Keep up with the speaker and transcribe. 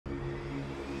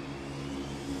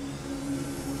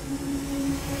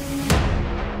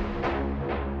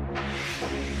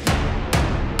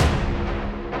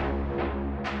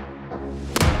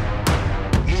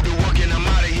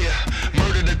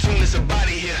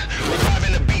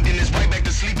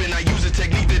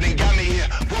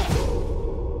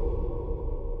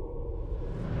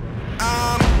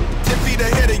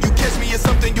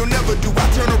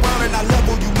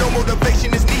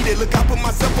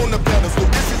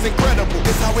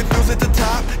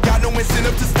convincing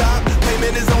them to stop.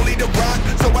 Payment is only the rock,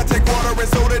 so I take water and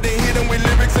soda, then hit them with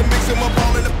lyrics and mix them up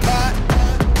all in the pot.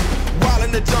 While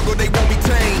in the jungle, they want me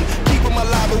tame, keep them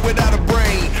alive but without a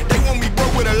brain. They want me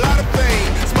broke with a lot of pain,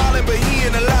 smiling but he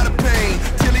in a lot of pain.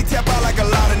 Till he tap out like a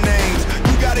lot of names.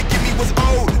 You gotta give me what's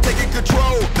owed, taking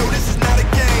control. No, this is not a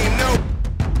game, no.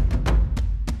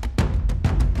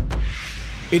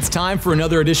 It's time for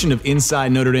another edition of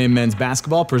Inside Notre Dame Men's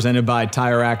Basketball, presented by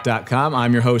TireRack.com.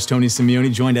 I'm your host, Tony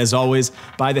Simeone, joined as always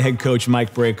by the head coach,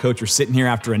 Mike Brey. Coach, we're sitting here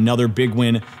after another big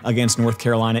win against North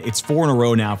Carolina. It's 4 in a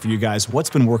row now for you guys. What's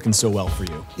been working so well for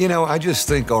you? You know, I just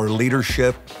think our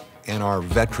leadership and our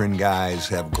veteran guys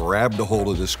have grabbed a hold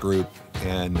of this group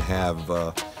and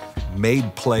have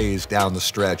made plays down the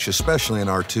stretch, especially in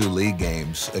our 2 league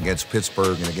games against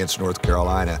Pittsburgh and against North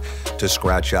Carolina, to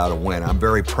scratch out a win. I'm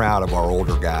very proud of our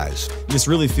older guys. This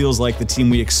really feels like the team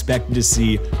we expected to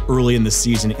see early in the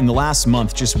season. In the last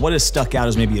month, just what has stuck out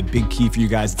as maybe a big key for you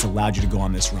guys that's allowed you to go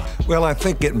on this run? Well, I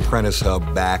think getting Prentice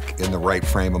Hub back in the right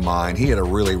frame of mind. He had a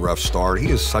really rough start.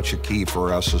 He is such a key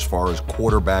for us as far as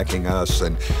quarterbacking us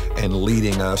and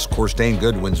leading us. Of course, Dane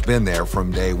Goodwin's been there from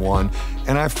day one.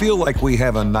 And I feel like we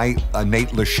have a Nate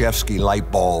Leshevsky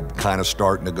light bulb kind of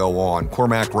starting to go on.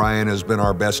 Cormac Ryan has been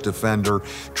our best defender.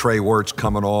 Trey Wirtz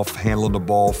coming off, handling the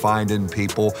ball, finding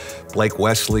people. Blake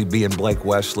Wesley being Blake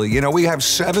Wesley. You know, we have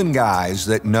 7 guys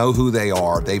that know who they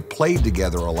are. They've played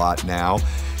together a lot now.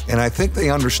 And I think they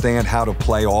understand how to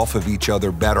play off of each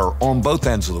other better on both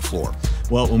ends of the floor.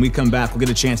 Well, when we come back, we'll get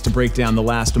a chance to break down the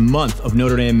last month of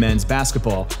Notre Dame men's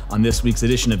basketball on this week's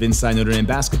edition of Inside Notre Dame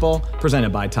Basketball,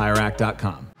 presented by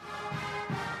TireRack.com.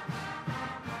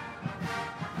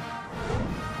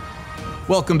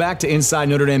 Welcome back to Inside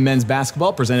Notre Dame men's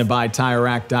basketball, presented by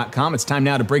TireRack.com. It's time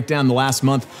now to break down the last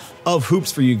month of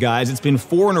hoops for you guys. It's been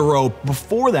 4 in a row.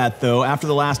 Before that, though, after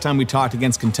the last time we talked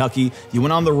against Kentucky, you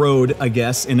went on the road, I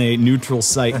guess, in a neutral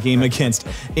site game against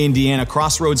Indiana.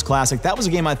 Crossroads Classic. That was a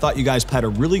game I thought you guys had a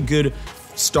really good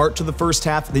start to the first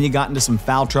half, then you got into some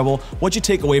foul trouble. What'd you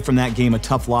take away from that game, a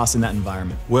tough loss in that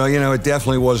environment? Well, you know, it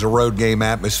definitely was a road game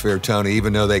atmosphere, Tony,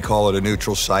 even though they call it a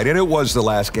neutral site. And it was the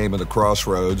last game of the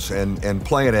Crossroads, and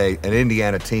playing an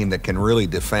Indiana team that can really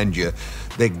defend you.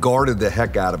 They guarded the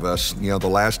heck out of us, you know, the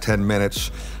last 10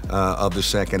 minutes of the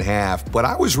second half. But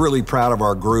I was really proud of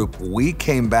our group. We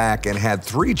came back and had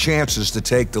 3 chances to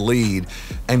take the lead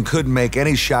and couldn't make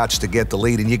any shots to get the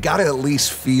lead. And you got to at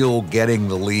least feel getting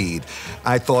the lead.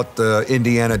 I thought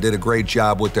Indiana did a great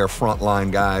job with their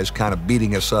frontline guys, kind of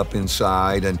beating us up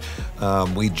inside,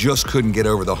 and we just couldn't get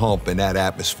over the hump in that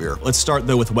atmosphere. Let's start,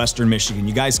 though, with Western Michigan.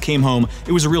 You guys came home.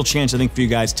 It was a real chance, I think, for you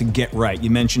guys to get right. You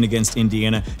mentioned against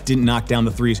Indiana, didn't knock down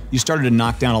the threes. You started to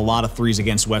knock down a lot of threes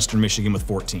against Western Michigan with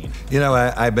 14. You know,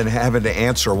 I've been having to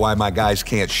answer why my guys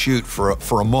can't shoot for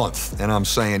a month, and I'm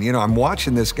saying, you know, I'm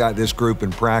watching this group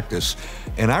in practice,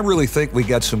 and I really think we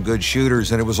got some good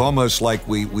shooters, and it was almost like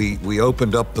we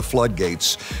opened up the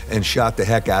floodgates and shot the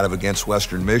heck out of against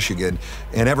Western Michigan.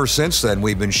 And ever since then,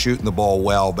 we've been shooting the ball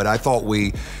well. But I thought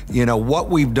you know, what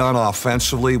we've done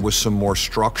offensively with some more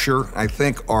structure, I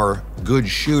think our good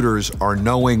shooters are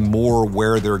knowing more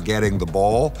where they're getting the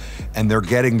ball, and they're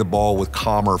getting the ball with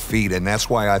calmer feet. And that's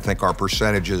why I think our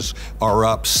percentages are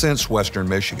up since Western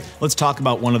Michigan. Let's talk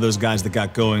about one of those guys that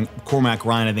got going. Cormac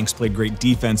Ryan, I think, has played great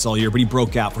defense all year, but he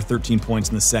broke out for 13 points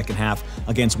in the second half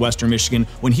against Western Michigan.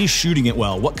 When he's shooting it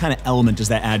well, what kind of element does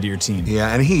that add to your team?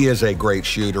 Yeah, and he is a great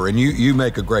shooter, and you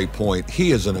make a great point.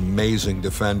 He is an amazing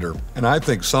defender, and I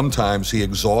think sometimes he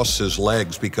exhausts his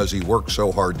legs because he works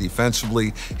so hard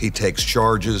defensively. He takes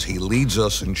charges, he leads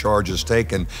us in charges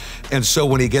taken, and so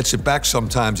when he gets it back,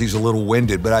 sometimes he's a little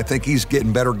winded, but I think he's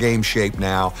getting better game shape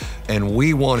now, and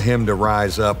we want him to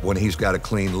rise up when he's got a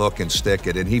clean look and stick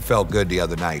it, and he felt good the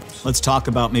other night. Let's talk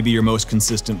about maybe your most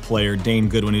consistent player, Dane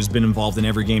Goodwin, who's been involved in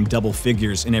every game, double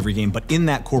figures in every game, but in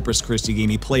that Corpus Christi game,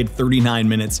 he played 39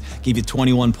 minutes, gave you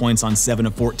 21 points on 7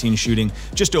 of 14 shooting.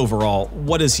 Just overall,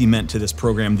 what has he meant to this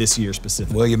program this year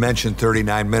specifically? Well, you mentioned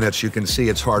 39 minutes. You can see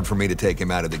it's hard for me to take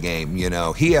him out of the game. You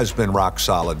know, he has been rock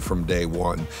solid from day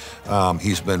one.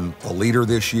 He's been a leader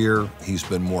this year. He's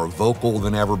been more vocal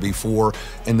than ever before.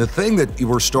 And the thing that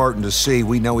we're starting to see,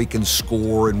 we know he can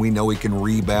score, and we know he can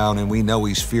rebound, and we know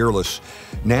he's fearless.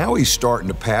 Now he's starting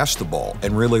to pass the ball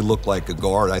and really look like a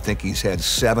guard. I think he's had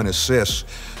 7 assists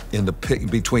in the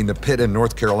between the Pitt and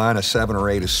North Carolina, 7 or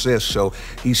 8 assists. So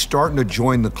he's starting to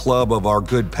join the club of our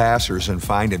good passers and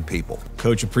finding people.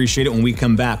 Coach, appreciate it. When we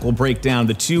come back, we'll break down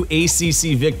the 2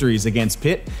 ACC victories against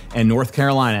Pitt and North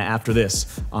Carolina after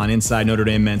this on Inside Notre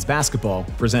Dame Men's Basketball,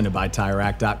 presented by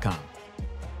TireRack.com.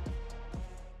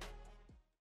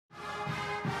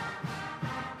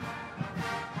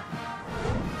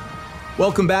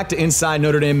 Welcome back to Inside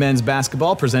Notre Dame Men's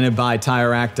Basketball, presented by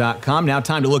TireRack.com. Now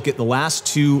time to look at the last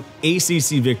 2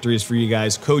 ACC victories for you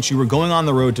guys. Coach, you were going on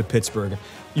the road to Pittsburgh.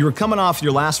 You were coming off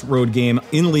your last road game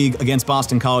in league against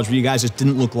Boston College where you guys just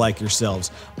didn't look like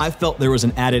yourselves. I felt there was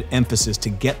an added emphasis to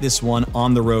get this one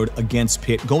on the road against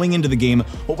Pitt. Going into the game,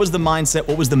 what was the mindset?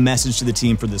 What was the message to the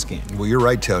team for this game? Well, you're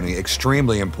right, Tony.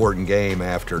 Extremely important game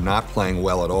after not playing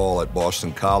well at all at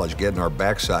Boston College, getting our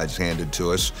backsides handed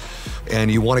to us. And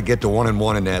you want to get to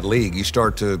 1-1 in that league. You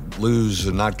start to lose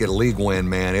and not get a league win,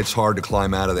 man, it's hard to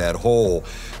climb out of that hole.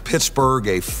 Pittsburgh,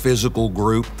 a physical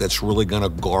group that's really going to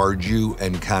guard you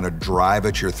and kind of drive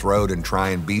at your throat and try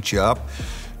and beat you up.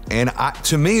 And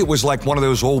to me, it was like one of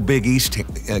those old Big East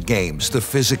games, the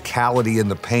physicality and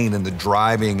the pain and the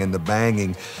driving and the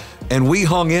banging. And we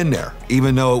hung in there,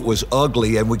 even though it was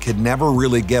ugly and we could never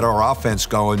really get our offense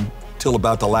going till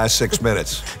about the last 6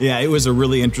 minutes. Yeah, it was a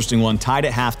really interesting one. Tied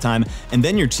at halftime, and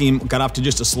then your team got off to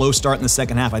just a slow start in the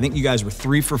second half. I think you guys were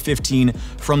 3 for 15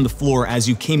 from the floor as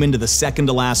you came into the second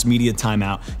to last media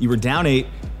timeout. You were down 8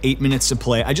 minutes to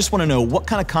play. I just want to know what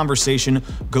kind of conversation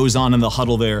goes on in the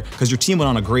huddle there, because your team went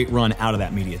on a great run out of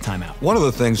that media timeout. One of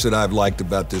the things that I've liked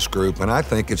about this group, and I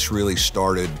think it's really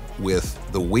started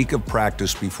with the week of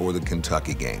practice before the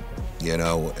Kentucky game. You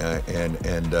know,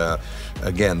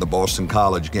 again, the Boston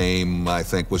College game, I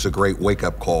think, was a great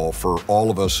wake-up call for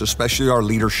all of us, especially our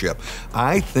leadership.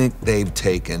 I think they've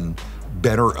taken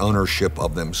better ownership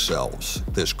of themselves,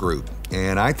 this group.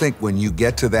 And I think when you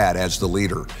get to that as the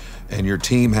leader and your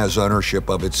team has ownership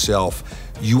of itself,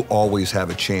 you always have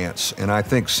a chance. And I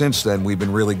think since then, we've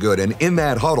been really good. And in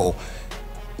that huddle,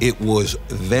 it was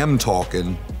them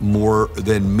talking more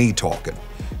than me talking,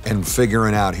 and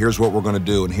figuring out here's what we're going to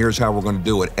do and here's how we're going to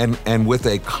do it, and with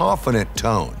a confident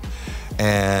tone.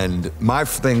 And my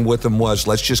thing with them was,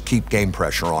 let's just keep game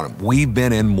pressure on them. We've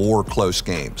been in more close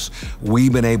games.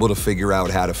 We've been able to figure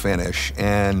out how to finish.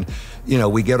 And, you know,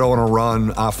 we get on a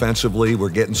run offensively. We're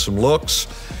getting some looks.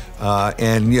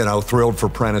 And, you know, thrilled for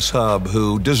Prentice Hub,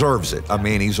 who deserves it. I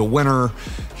mean, he's a winner.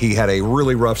 He had a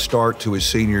really rough start to his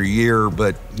senior year,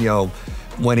 but, you know,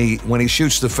 when he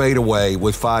shoots the fadeaway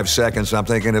with 5 seconds, I'm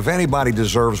thinking if anybody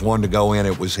deserves one to go in,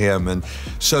 it was him. And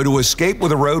so to escape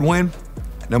with a road win,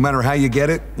 no matter how you get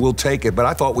it, we'll take it. But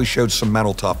I thought we showed some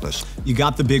mental toughness. You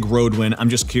got the big road win. I'm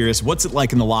just curious, what's it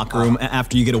like in the locker room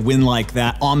after you get a win like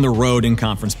that on the road in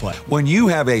conference play? When you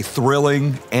have a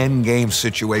thrilling end game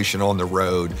situation on the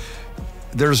road,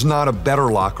 there's not a better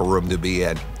locker room to be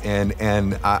in.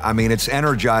 And I mean, it's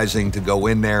energizing to go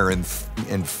in there and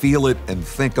feel it and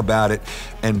think about it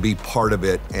and be part of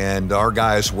it. And our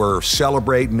guys were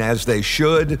celebrating as they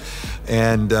should.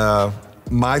 And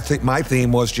my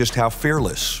theme was just how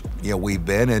fearless, you know, we've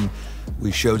been. And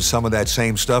we showed some of that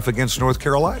same stuff against North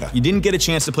Carolina. You didn't get a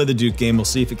chance to play the Duke game. We'll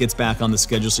see if it gets back on the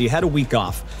schedule. So you had a week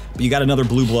off, but you got another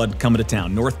blue blood coming to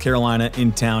town. North Carolina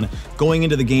in town. Going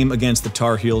into the game against the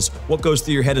Tar Heels, what goes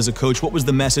through your head as a coach? What was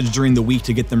the message during the week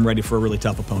to get them ready for a really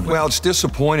tough opponent? Well, it's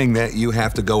disappointing that you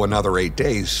have to go another 8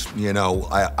 days. You know,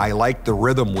 I like the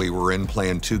rhythm we were in,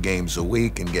 playing 2 games a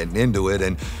week and getting into it.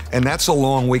 And that's a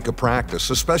long week of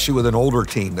practice, especially with an older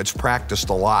team that's practiced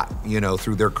a lot, you know,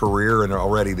 through their career and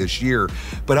already this year.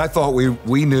 But I thought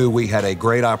we knew we had a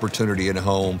great opportunity at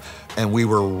home, and we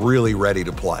were really ready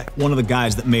to play. One of the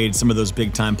guys that made some of those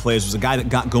big-time plays was a guy that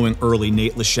got going early,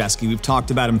 Nate Leshesky. We've talked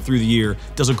about him through the year.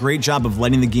 Does a great job of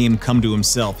letting the game come to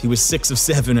himself. He was 6 of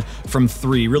 7 from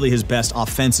 3, really his best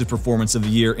offensive performance of the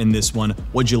year in this one.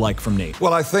 What'd you like from Nate?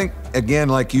 Well, I think, again,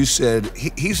 like you said,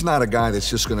 he's not a guy that's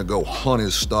just going to go hunt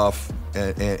his stuff,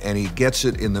 and he gets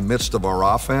it in the midst of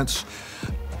our offense.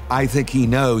 I think he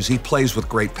knows he plays with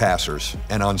great passers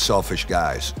and unselfish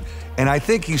guys. And I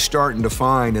think he's starting to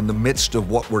find, in the midst of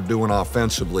what we're doing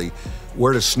offensively,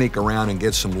 where to sneak around and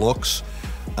get some looks.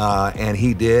 And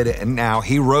he did. And now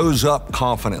he rose up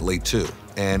confidently, too.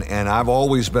 And I've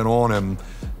always been on him.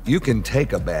 You can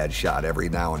take a bad shot every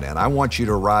now and then. I want you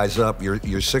to rise up. You're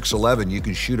 6'11", you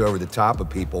can shoot over the top of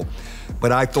people.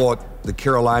 But I thought the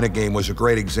Carolina game was a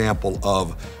great example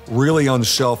of really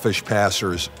unselfish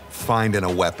passers finding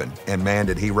a weapon, and man,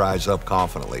 did he rise up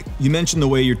confidently. You mentioned the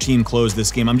way your team closed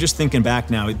this game. I'm just thinking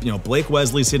back now. You know, Blake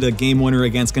Wesley's hit a game winner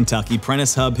against Kentucky.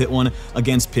 Prentice Hub hit one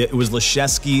against Pitt. It was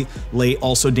Leshesky late.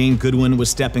 Also, Dane Goodwin was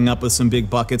stepping up with some big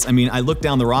buckets. I mean, I look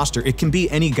down the roster. It can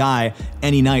be any guy,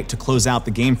 any night to close out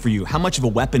the game for you. How much of a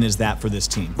weapon is that for this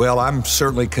team? Well, I'm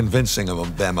certainly convincing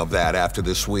them of that after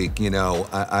this week. You know,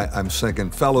 I'm thinking,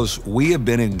 fellas, we have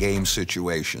been in game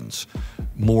situations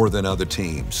more than other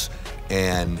teams.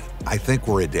 And I think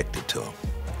we're addicted to them,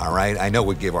 all right? I know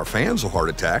we give our fans a heart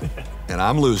attack, and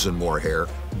I'm losing more hair,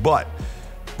 but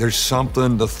There's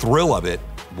something, the thrill of it.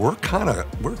 We're kind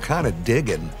of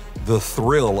digging the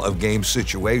thrill of game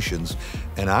situations,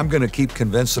 and I'm going to keep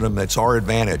convincing them it's our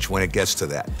advantage when it gets to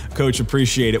that. Coach,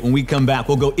 appreciate it. When we come back,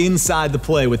 we'll go inside the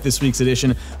play with this week's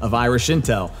edition of Irish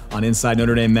Intel on Inside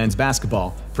Notre Dame Men's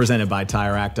Basketball, presented by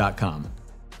TireRack.com.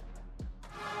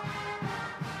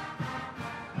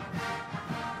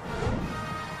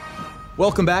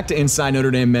 Welcome back to Inside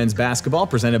Notre Dame Men's Basketball,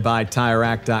 presented by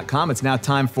TireRack.com. It's now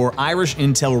time for Irish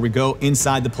Intel, where we go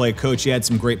inside the play. Coach, you had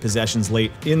some great possessions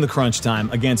late in the crunch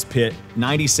time against Pitt.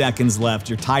 90 seconds left.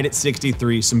 You're tied at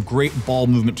 63. Some great ball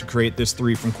movement to create this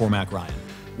three from Cormac Ryan.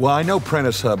 Well, I know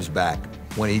Prentice Hub's back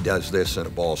when he does this in a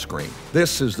ball screen.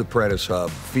 This is the Prentice Hub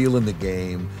feeling the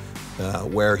game,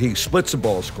 where he splits a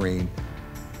ball screen.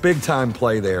 Big time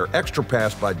play there, extra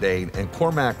pass by Dane, and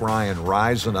Cormac Ryan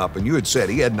rising up. And you had said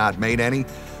he had not made any,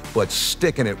 but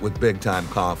sticking it with big time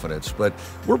confidence. But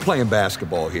we're playing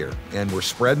basketball here, and we're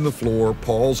spreading the floor.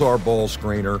 Paul's our ball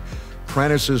screener.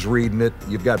 Prentice is reading it.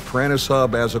 You've got Prentice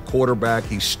Hub as a quarterback.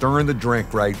 He's stirring the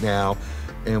drink right now.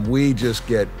 And we just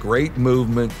get great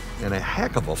movement and a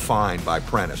heck of a find by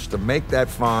Prentice to make that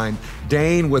find.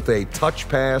 Dane with a touch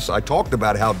pass. I talked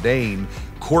about how Dane,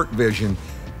 court vision,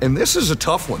 and this is a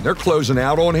tough one. They're closing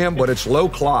out on him, but it's low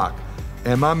clock.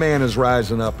 And my man is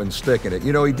rising up and sticking it.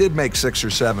 You know, he did make 6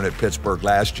 or 7 at Pittsburgh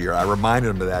last year. I reminded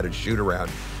him of that at shoot-around.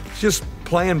 Just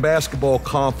playing basketball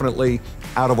confidently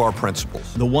out of our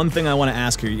principles. The one thing I want to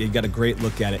ask here, you got a great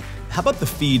look at it. How about the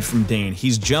feed from Dane?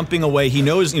 He's jumping away. He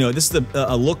knows, this is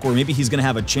a look where maybe he's going to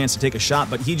have a chance to take a shot,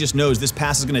 but he just knows this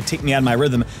pass is going to take me out of my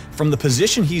rhythm. From the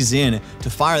position he's in to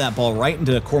fire that ball right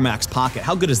into Cormac's pocket,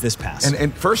 how good is this pass?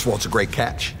 And first of all, it's a great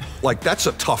catch. Like, that's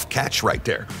a tough catch right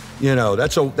there.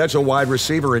 That's a wide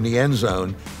receiver in the end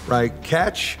zone, right?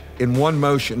 Catch in one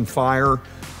motion, fire.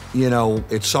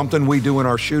 It's something we do in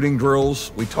our shooting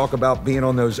drills. We talk about being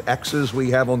on those X's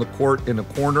we have on the court in the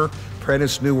corner.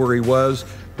 Prentice knew where he was.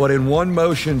 But in one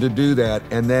motion to do that,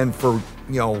 and then for,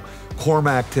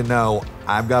 Cormac to know,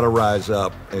 I've got to rise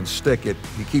up and stick it.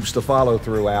 He keeps the follow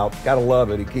through out. Got to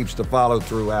love it. He keeps the follow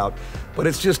through out. But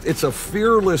it's a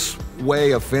fearless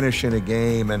way of finishing a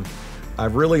game. And I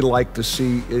really like to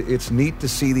see, it's neat to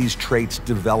see these traits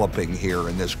developing here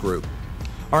in this group.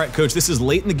 All right, Coach, this is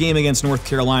late in the game against North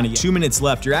Carolina. 2 minutes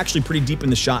left. You're actually pretty deep in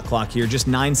the shot clock here. Just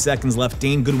 9 seconds left.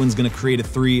 Dane Goodwin's going to create a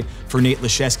 3 for Nate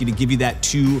Laszewski to give you that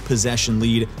 2-possession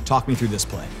lead. Talk me through this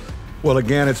play. Well,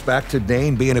 again, it's back to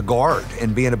Dane being a guard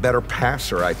and being a better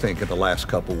passer, I think, in the last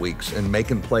couple weeks and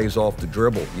making plays off the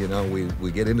dribble.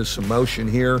 We get into some motion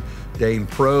here. Dane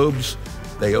probes.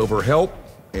 They overhelp,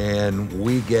 and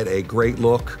we get a great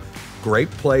look.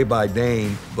 Great play by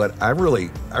Dane, but I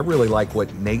really like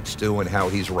what Nate's doing, how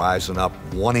he's rising up,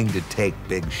 wanting to take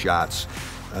big shots.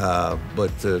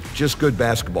 But just good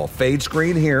basketball. Fade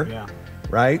screen here,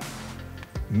 right?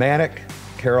 Manic,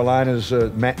 Carolina's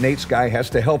Nate's guy has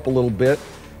to help a little bit.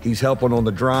 He's helping on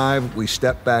the drive. We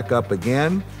step back up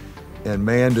again, and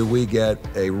man, do we get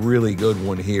a really good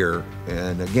one here.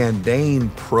 And again, Dane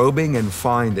probing and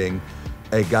finding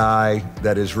a guy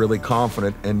that is really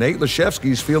confident, and Nate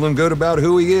Laszewski's feeling good about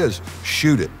who he is.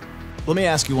 Shoot it. Let me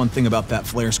ask you one thing about that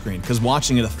flare screen, because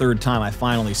watching it a third time, I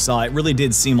finally saw it really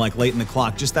did seem like late in the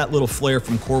clock. Just that little flare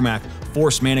from Cormac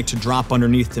forced Manic to drop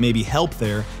underneath to maybe help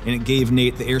there, and it gave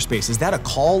Nate the airspace. Is that a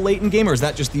call late in game, or is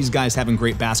that just these guys having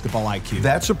great basketball IQ?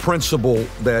 That's a principle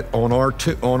that on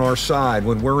our side,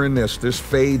 when we're in this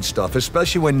fade stuff,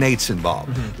 especially when Nate's involved.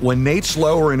 Mm-hmm. When Nate's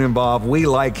lower and involved, we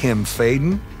like him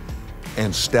fading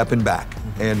and stepping back.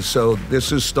 And so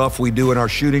this is stuff we do in our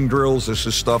shooting drills. This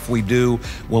is stuff we do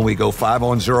when we go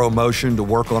 5-on-0 motion to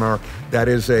work on that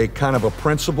is a kind of a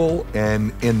principle,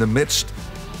 and in the midst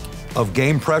of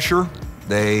game pressure,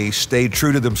 they stay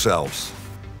true to themselves.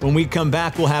 When we come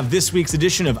back, we'll have this week's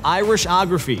edition of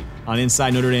Irishography on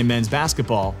Inside Notre Dame Men's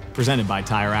Basketball, presented by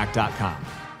TireRack.com.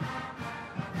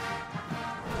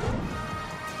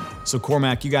 So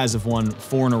Cormac, you guys have won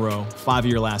 4 in a row, 5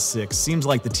 of your last 6. Seems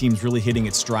like the team's really hitting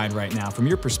its stride right now. From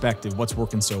your perspective, what's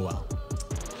working so well?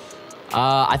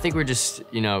 I think we're just,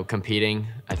 competing.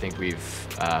 I think we've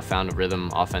found a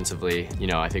rhythm offensively.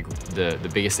 I think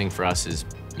the biggest thing for us is,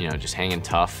 just hanging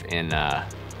tough in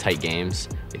tight games.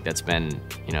 I think that's been,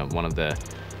 one of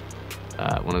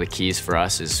the keys for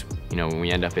us is, when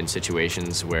we end up in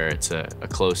situations where it's a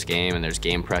close game and there's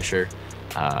game pressure,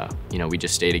 we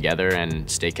just stay together and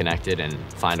stay connected and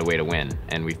find a way to win.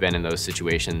 And we've been in those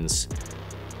situations,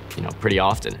 pretty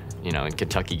often. In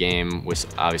Kentucky game was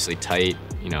obviously tight.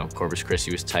 Corpus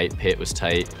Christi was tight. Pitt was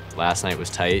tight. Last night was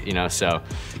tight. So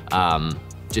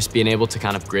just being able to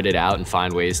kind of grit it out and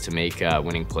find ways to make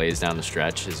winning plays down the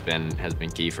stretch has been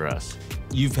key for us.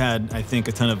 You've had, I think,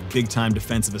 a ton of big-time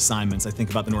defensive assignments. I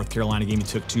think about the North Carolina game. You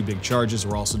took 2 big charges.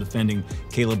 We're also defending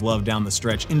Caleb Love down the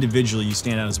stretch. Individually, you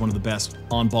stand out as one of the best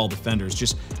on-ball defenders.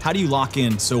 Just how do you lock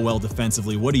in so well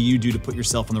defensively? What do you do to put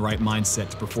yourself in the right mindset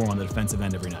to perform on the defensive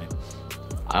end every night?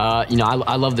 You know,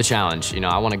 I love the challenge. You know,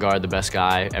 I want to guard the best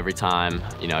guy every time.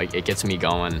 You know, it gets me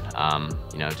going.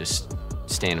 You know, just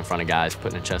staying in front of guys,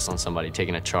 putting a chest on somebody,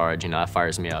 taking a charge, you know, that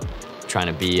fires me up. Trying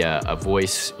to be a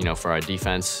voice, you know, for our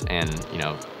defense, and, you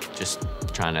know, just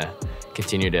trying to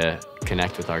continue to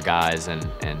connect with our guys and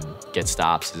get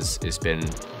stops has been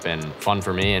fun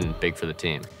for me and big for the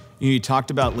team. You talked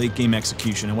about late game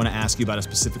execution. I want to ask you about a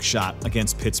specific shot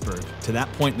against Pittsburgh. To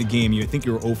that point in the game, I think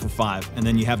you were 0 for 5, and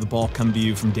then you have the ball come to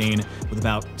you from Dane with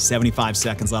about 75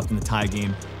 seconds left in the tie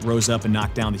game, rose up and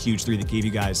knocked down the huge 3 that gave you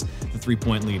guys the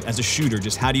 3-point lead. As a shooter,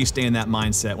 just how do you stay in that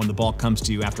mindset when the ball comes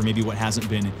to you after maybe what hasn't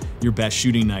been your best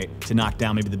shooting night to knock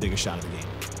down maybe the biggest shot of the game?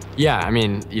 Yeah, I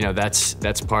mean, you know, that's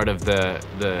part of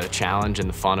the challenge and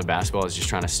the fun of basketball, is just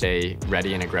trying to stay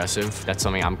ready and aggressive. That's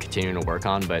something I'm continuing to work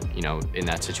on, but, you know, in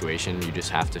that situation, you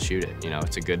just have to shoot it. You know,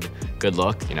 it's a good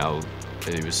look. You know,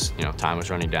 it was, you know, time was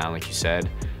running down, like you said.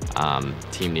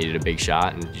 Team needed a big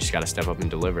shot, and you just got to step up and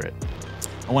deliver it.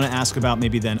 I want to ask about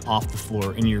maybe then off the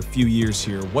floor in your few years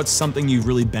here. What's something you've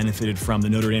really benefited from the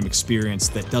Notre Dame experience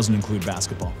that doesn't include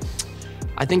basketball?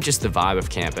 I think just the vibe of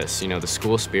campus. You know, the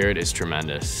school spirit is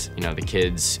tremendous. You know, the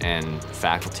kids and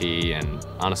faculty, and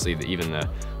honestly, even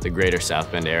the greater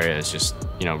South Bend area is just,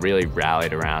 you know, really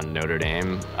rallied around Notre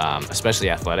Dame,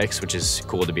 especially athletics, which is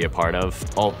cool to be a part of.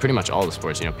 Pretty much all the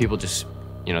sports. You know, people just,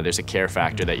 you know, there's a care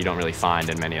factor that you don't really find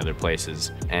in many other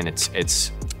places, and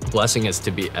it's blessing as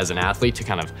an athlete to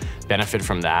kind of benefit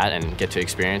from that and get to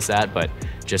experience that, but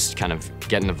just kind of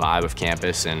getting the vibe of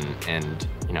campus and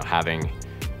you know, having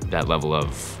that level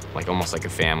of almost like a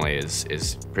family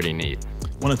is pretty neat. I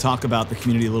want to talk about the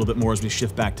community a little bit more as we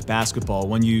shift back to basketball.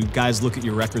 When you guys look at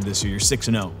your record this year, you're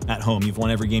 6-0 at home. You've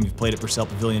won every game you've played at Purcell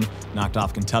Pavilion, knocked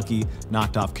off Kentucky,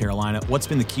 knocked off Carolina. What's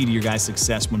been the key to your guys'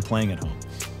 success when playing at home?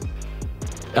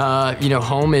 You know,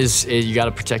 home is you got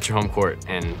to protect your home court,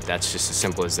 and that's just as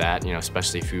simple as that. You know,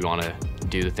 especially if you want to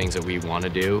do the things that we want to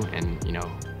do, and, you know,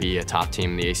 be a top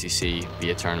team in the ACC,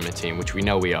 be a tournament team, which we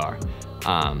know we are.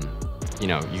 You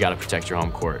know, you got to protect your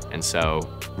home court, and so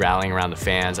rallying around the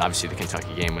fans. Obviously, the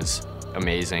Kentucky game was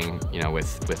amazing, you know,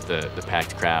 with the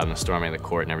packed crowd and the storming of the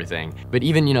court and everything. But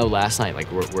even, you know, last night,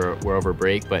 like we're over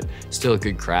break, but still a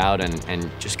good crowd,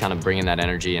 and just kind of bringing that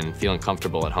energy and feeling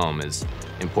comfortable at home is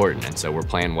important. And so we're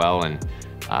playing well, and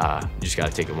you just got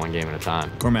to take it one game at a time.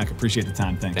 Cormac, appreciate the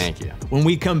time. Thanks. Thank you. When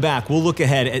we come back, we'll look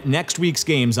ahead at next week's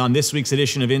games on this week's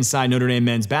edition of Inside Notre Dame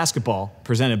Men's Basketball,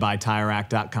 presented by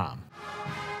TireRack.com.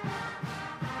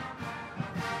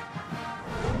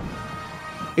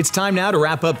 It's time now to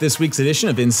wrap up this week's edition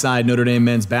of Inside Notre Dame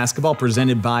Men's Basketball,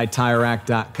 presented by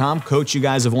TireRack.com. Coach, you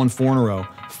guys have won 4 in a row.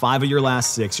 5 of your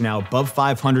last 6. You're now above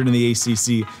 500 in the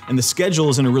ACC, and the schedule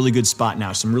is in a really good spot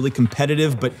now. Some really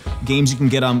competitive, but games you can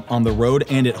get on the road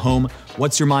and at home.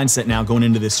 What's your mindset now going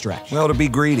into this stretch? Well, to be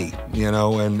greedy, you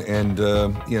know, and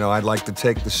you know, I'd like to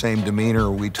take the same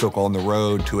demeanor we took on the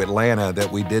road to Atlanta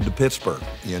that we did to Pittsburgh,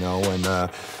 you know, and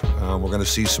we're going to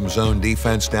see some zone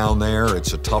defense down there.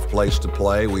 It's a tough place to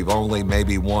play. We've only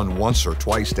maybe won once or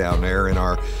twice down there in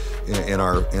our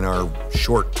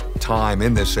short time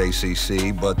in this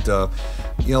ACC, but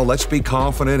you know, let's be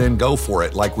confident and go for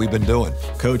it like we've been doing.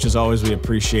 Coach, as always, we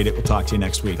appreciate it. We'll talk to you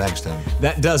next week. Thanks, Tim.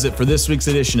 That does it for this week's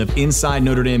edition of Inside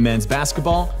Notre Dame Men's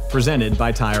Basketball, presented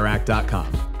by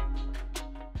TireRack.com.